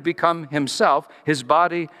man would become himself, his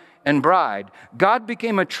body and bride. God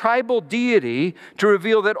became a tribal deity to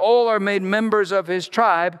reveal that all are made members of his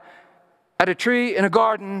tribe at a tree in a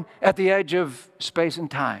garden at the edge of space and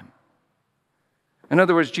time. In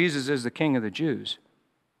other words, Jesus is the King of the Jews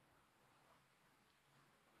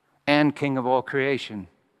and King of all creation,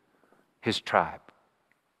 his tribe.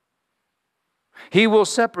 He will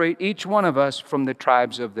separate each one of us from the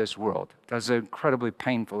tribes of this world. That's an incredibly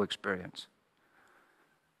painful experience.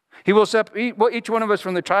 He will separate each one of us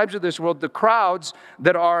from the tribes of this world, the crowds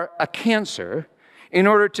that are a cancer, in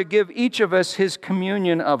order to give each of us his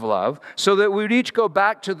communion of love, so that we'd each go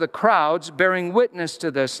back to the crowds bearing witness to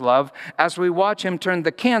this love as we watch him turn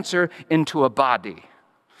the cancer into a body,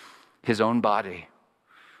 his own body.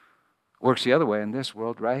 Works the other way in this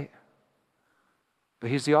world, right? But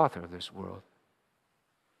he's the author of this world.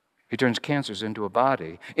 He turns cancers into a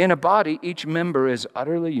body. In a body, each member is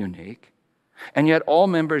utterly unique, and yet all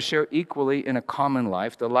members share equally in a common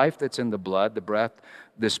life, the life that's in the blood, the breath,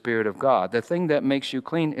 the Spirit of God. The thing that makes you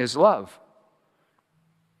clean is love.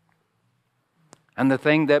 And the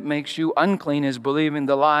thing that makes you unclean is believing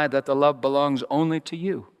the lie that the love belongs only to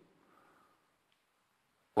you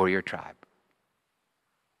or your tribe.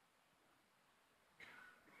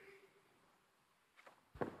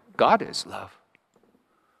 God is love.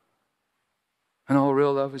 And all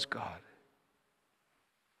real love is God.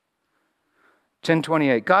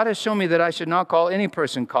 10:28, God has shown me that I should not call any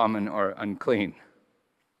person common or unclean.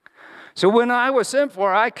 So when I was sent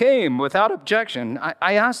for, I came without objection.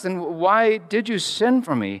 I asked them, why did you send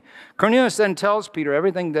for me? Cornelius then tells Peter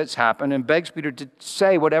everything that's happened and begs Peter to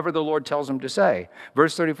say whatever the Lord tells him to say.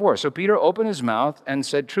 Verse 34, so Peter opened his mouth and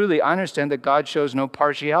said, truly, I understand that God shows no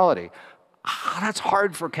partiality. That's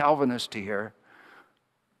hard for Calvinists to hear.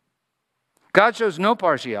 God shows no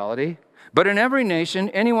partiality, but in every nation,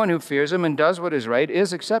 anyone who fears him and does what is right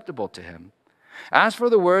is acceptable to him. As for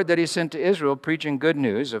the word that he sent to Israel, preaching good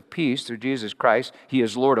news of peace through Jesus Christ, he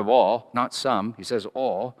is Lord of all, not some, he says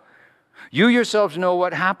all. You yourselves know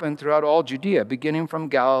what happened throughout all Judea, beginning from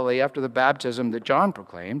Galilee after the baptism that John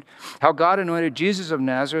proclaimed, how God anointed Jesus of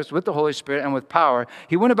Nazareth with the Holy Spirit and with power.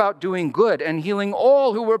 He went about doing good and healing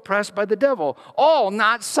all who were oppressed by the devil. All,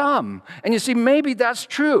 not some. And you see, maybe that's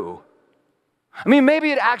true. I mean,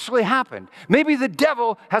 maybe it actually happened. Maybe the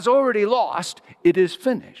devil has already lost. It is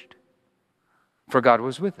finished. For God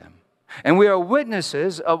was with him. And we are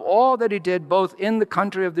witnesses of all that he did, both in the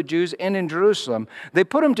country of the Jews and in Jerusalem. They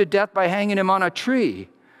put him to death by hanging him on a tree.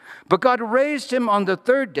 But God raised him on the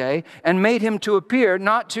third day and made him to appear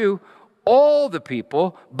not to all the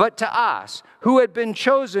people, but to us, who had been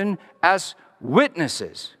chosen as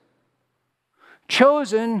witnesses.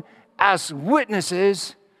 Chosen as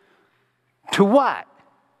witnesses to what,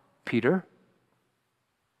 Peter?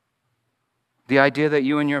 The idea that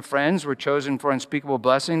you and your friends were chosen for unspeakable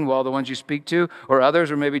blessing, while the ones you speak to or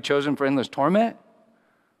others were maybe chosen for endless torment?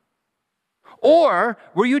 Or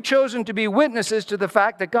were you chosen to be witnesses to the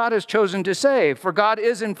fact that God has chosen to save? For God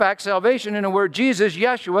is in fact salvation. In a word, Jesus,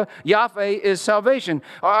 Yeshua, Yahweh is salvation.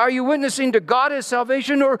 Are you witnessing to God is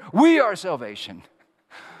salvation or we are salvation?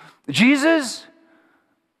 Jesus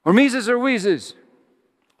or Mises or Weeses?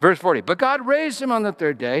 Verse 40, but God raised him on the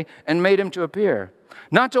third day and made him to appear,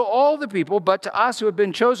 not to all the people, but to us who have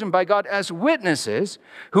been chosen by God as witnesses,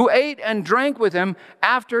 who ate and drank with him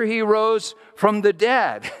after he rose from the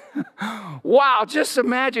dead. Wow, just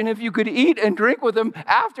imagine if you could eat and drink with him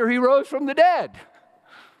after he rose from the dead.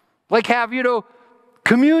 Like have,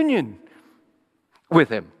 communion with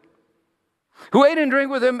him. Who ate and drank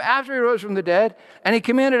with him after he rose from the dead, and he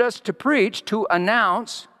commanded us to preach, to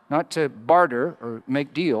announce, not to barter or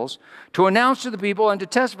make deals, to announce to the people and to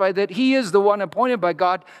testify that he is the one appointed by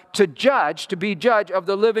God to judge, to be judge of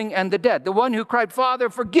the living and the dead. The one who cried, Father,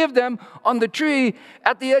 forgive them on the tree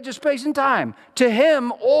at the edge of space and time. To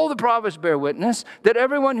him, all the prophets bear witness that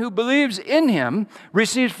everyone who believes in him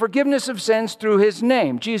receives forgiveness of sins through his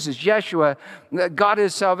name. Jesus, Yeshua, God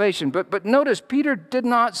is salvation. But notice, Peter did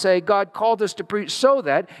not say God called us to preach so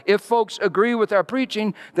that if folks agree with our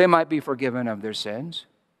preaching, they might be forgiven of their sins.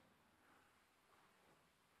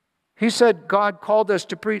 He said God called us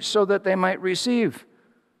to preach so that they might receive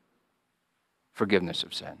forgiveness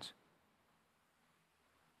of sins.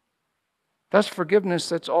 That's forgiveness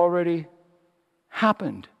that's already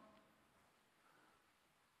happened.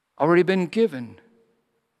 already been given.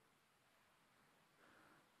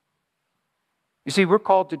 You see, we're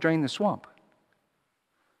called to drain the swamp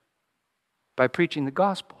by preaching the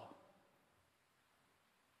gospel.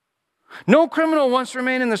 No criminal wants to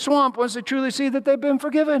remain in the swamp once they truly see that they've been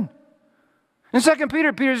forgiven. In 2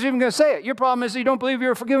 Peter, Peter's even going to say it. Your problem is that you don't believe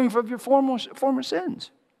you're forgiven for your former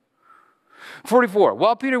sins. 44,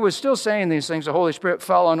 while Peter was still saying these things, the Holy Spirit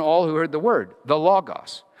fell on all who heard the word, the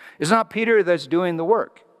Logos. It's not Peter that's doing the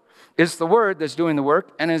work. It's the word that's doing the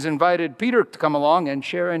work and has invited Peter to come along and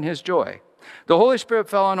share in his joy. The Holy Spirit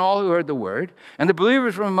fell on all who heard the word, and the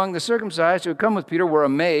believers from among the circumcised who had come with Peter were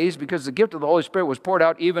amazed because the gift of the Holy Spirit was poured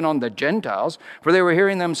out even on the Gentiles, for they were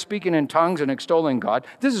hearing them speaking in tongues and extolling God.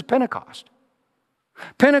 This is Pentecost.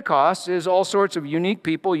 Pentecost is all sorts of unique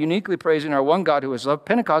people uniquely praising our one God who is love.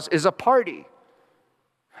 Pentecost is a party.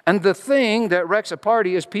 And the thing that wrecks a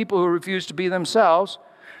party is people who refuse to be themselves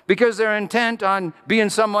because they're intent on being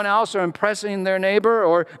someone else or impressing their neighbor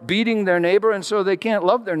or beating their neighbor, and so they can't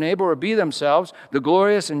love their neighbor or be themselves, the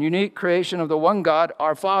glorious and unique creation of the one God,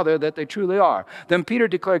 our Father, that they truly are. Then Peter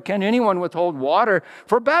declared, can anyone withhold water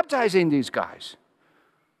for baptizing these guys?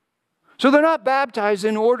 So they're not baptized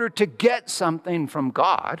in order to get something from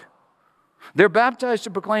God. They're baptized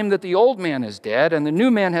to proclaim that the old man is dead and the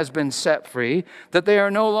new man has been set free, that they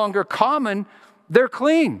are no longer common, they're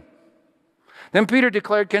clean. Then Peter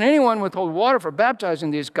declared, can anyone withhold water for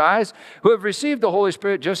baptizing these guys who have received the Holy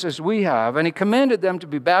Spirit just as we have? And he commanded them to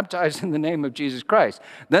be baptized in the name of Jesus Christ.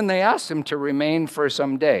 Then they asked him to remain for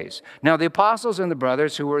some days. Now the apostles and the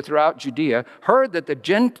brothers who were throughout Judea heard that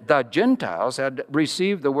the Gentiles had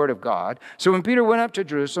received the word of God. So when Peter went up to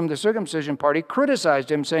Jerusalem, the circumcision party criticized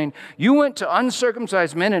him, saying, you went to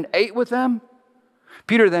uncircumcised men and ate with them?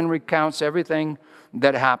 Peter then recounts everything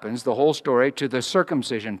that happens, the whole story, to the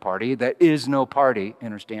circumcision party. That is no party,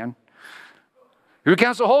 understand? He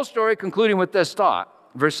recounts the whole story, concluding with this thought.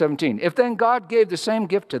 Verse 17, if then God gave the same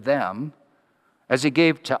gift to them as he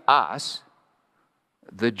gave to us,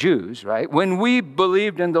 the Jews, right? When we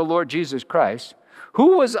believed in the Lord Jesus Christ,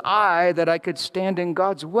 who was I that I could stand in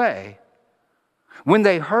God's way? When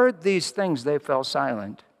they heard these things, they fell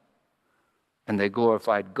silent, and they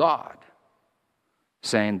glorified God,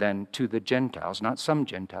 saying then to the Gentiles, not some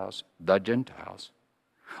Gentiles, the Gentiles,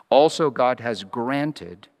 also God has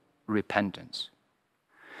granted repentance.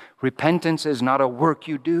 Repentance is not a work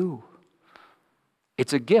you do.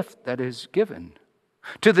 It's a gift that is given.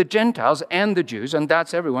 To the Gentiles and the Jews, and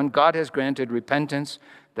that's everyone, God has granted repentance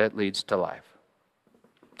that leads to life.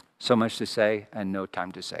 So much to say and no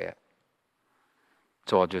time to say it.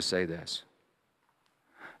 So I'll just say this.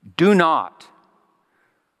 Do not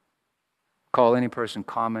call any person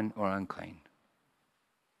common or unclean.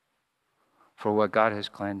 For what God has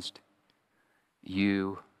cleansed,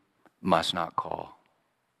 you must not call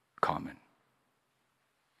common.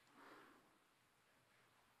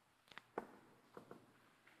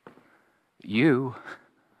 You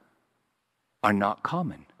are not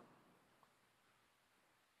common.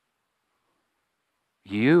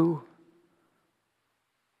 You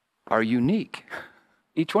are unique.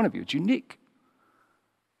 Each one of you is unique.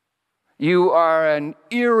 You are an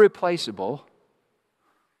irreplaceable,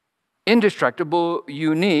 indestructible,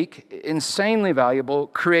 unique, insanely valuable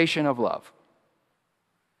creation of love.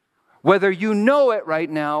 Whether you know it right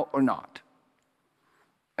now or not.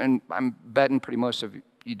 And I'm betting pretty most of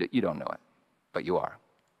you don't know it, but you are.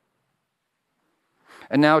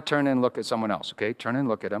 And now turn and look at someone else, okay? Turn and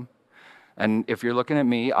look at them. And if you're looking at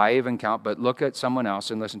me, I even count, but look at someone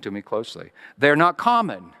else and listen to me closely. They're not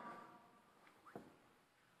common.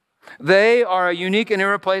 They are a unique and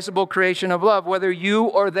irreplaceable creation of love, whether you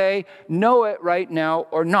or they know it right now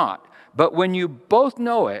or not. But when you both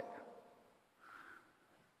know it,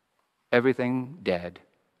 everything dead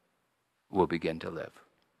will begin to live.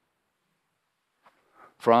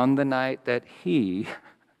 For on the night that he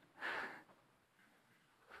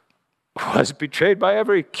was betrayed by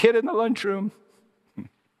every kid in the lunchroom,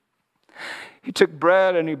 he took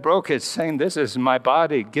bread and he broke it, saying, "This is my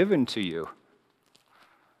body given to you."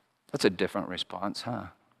 That's a different response, huh?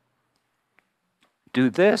 Do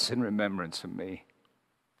this in remembrance of me.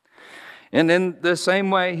 And in the same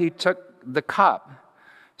way, he took the cup,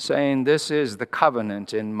 saying, "This is the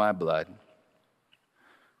covenant in my blood.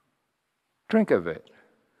 Drink of it,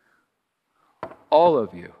 all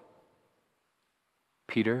of you."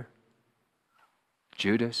 Peter,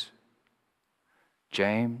 Judas,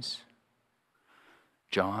 James,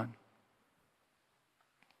 John.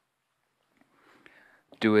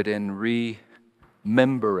 Do it in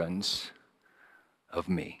remembrance of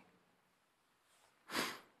me.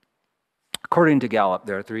 According to Gallup,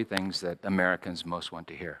 there are three things that Americans most want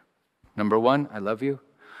to hear. Number 1, I love you.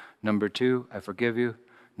 Number 2, I forgive you.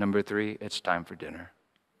 Number 3, it's time for dinner.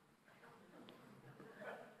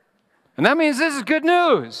 And that means this is good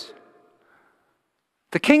news.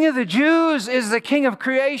 The King of the Jews is the King of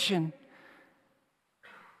creation.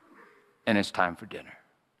 And it's time for dinner.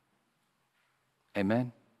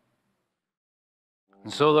 Amen.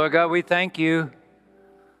 And so, Lord God, we thank you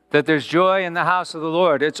that there's joy in the house of the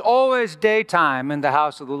Lord. It's always daytime in the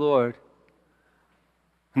house of the Lord.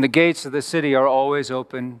 And the gates of the city are always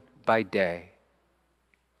open by day.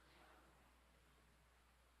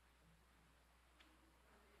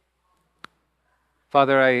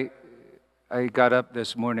 Father, I got up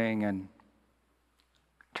this morning and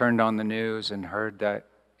turned on the news and heard that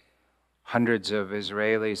hundreds of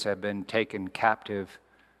Israelis have been taken captive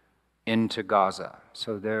into Gaza.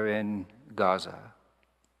 So they're in Gaza.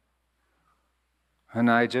 And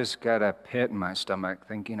I just got a pit in my stomach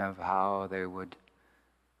thinking of how they would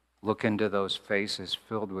look into those faces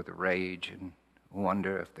filled with rage and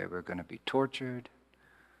wonder if they were going to be tortured,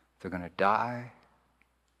 if they're going to die,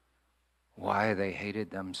 why they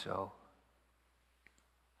hated them so.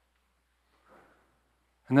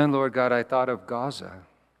 And then, Lord God, I thought of Gaza.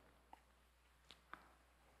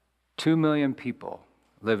 2 million people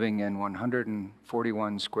living in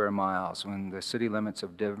 141 square miles when the city limits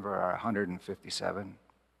of Denver are 157.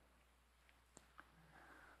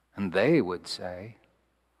 And they would say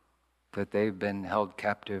that they've been held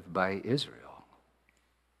captive by Israel.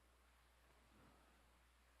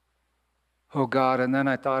 Oh God, and then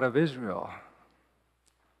I thought of Israel.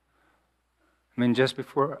 I mean, just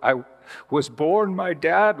before I was born, my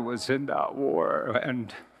dad was in that war,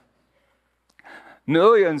 and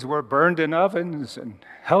millions were burned in ovens and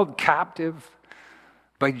held captive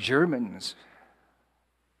by Germans.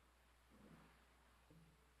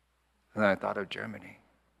 And then I thought of Germany.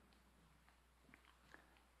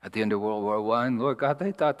 At the end of World War I, Lord God,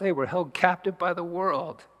 they thought they were held captive by the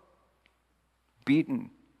world, beaten,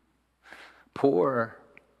 poor.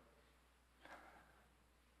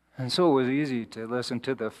 And so it was easy to listen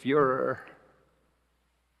to the Führer.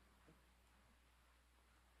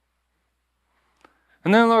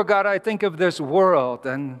 And then, Lord God, I think of this world,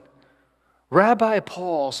 and Rabbi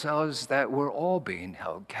Paul says that we're all being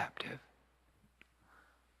held captive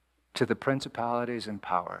to the principalities and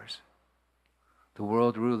powers, the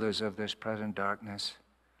world rulers of this present darkness,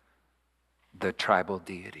 the tribal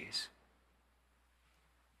deities.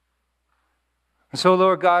 And so,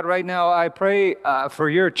 Lord God, right now I pray for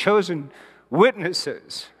your chosen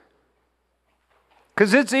witnesses.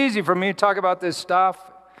 Because it's easy for me to talk about this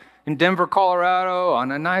stuff in Denver, Colorado,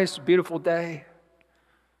 on a nice, beautiful day.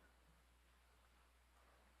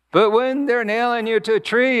 But when they're nailing you to a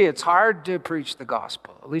tree, it's hard to preach the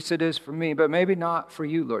gospel. At least it is for me, but maybe not for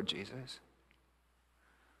you, Lord Jesus.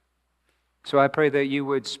 So I pray that you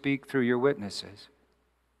would speak through your witnesses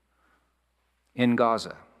in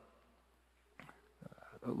Gaza.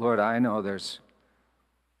 Lord, I know there's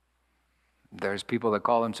people that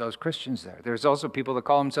call themselves Christians there. There's also people that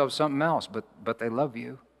call themselves something else, but they love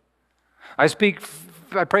you. I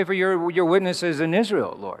pray for your witnesses in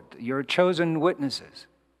Israel, Lord, your chosen witnesses.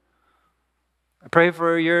 I pray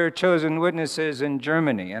for your chosen witnesses in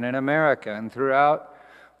Germany and in America and throughout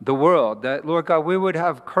the world, that, Lord God, we would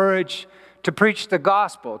have courage to preach the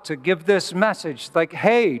gospel, to give this message like,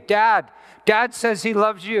 hey, Dad says he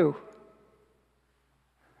loves you,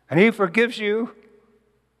 and he forgives you,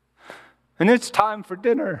 and it's time for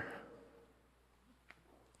dinner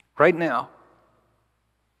right now.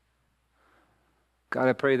 God,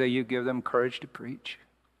 I pray that you give them courage to preach.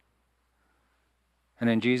 And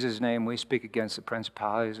in Jesus' name, we speak against the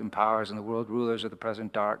principalities and powers and the world rulers of the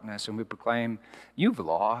present darkness, and we proclaim, you've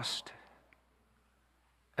lost.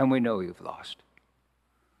 And we know you've lost.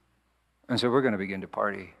 And so we're going to begin to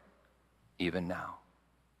party even now.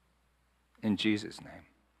 In Jesus' name,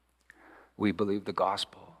 we believe the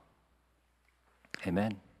gospel.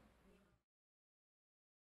 Amen.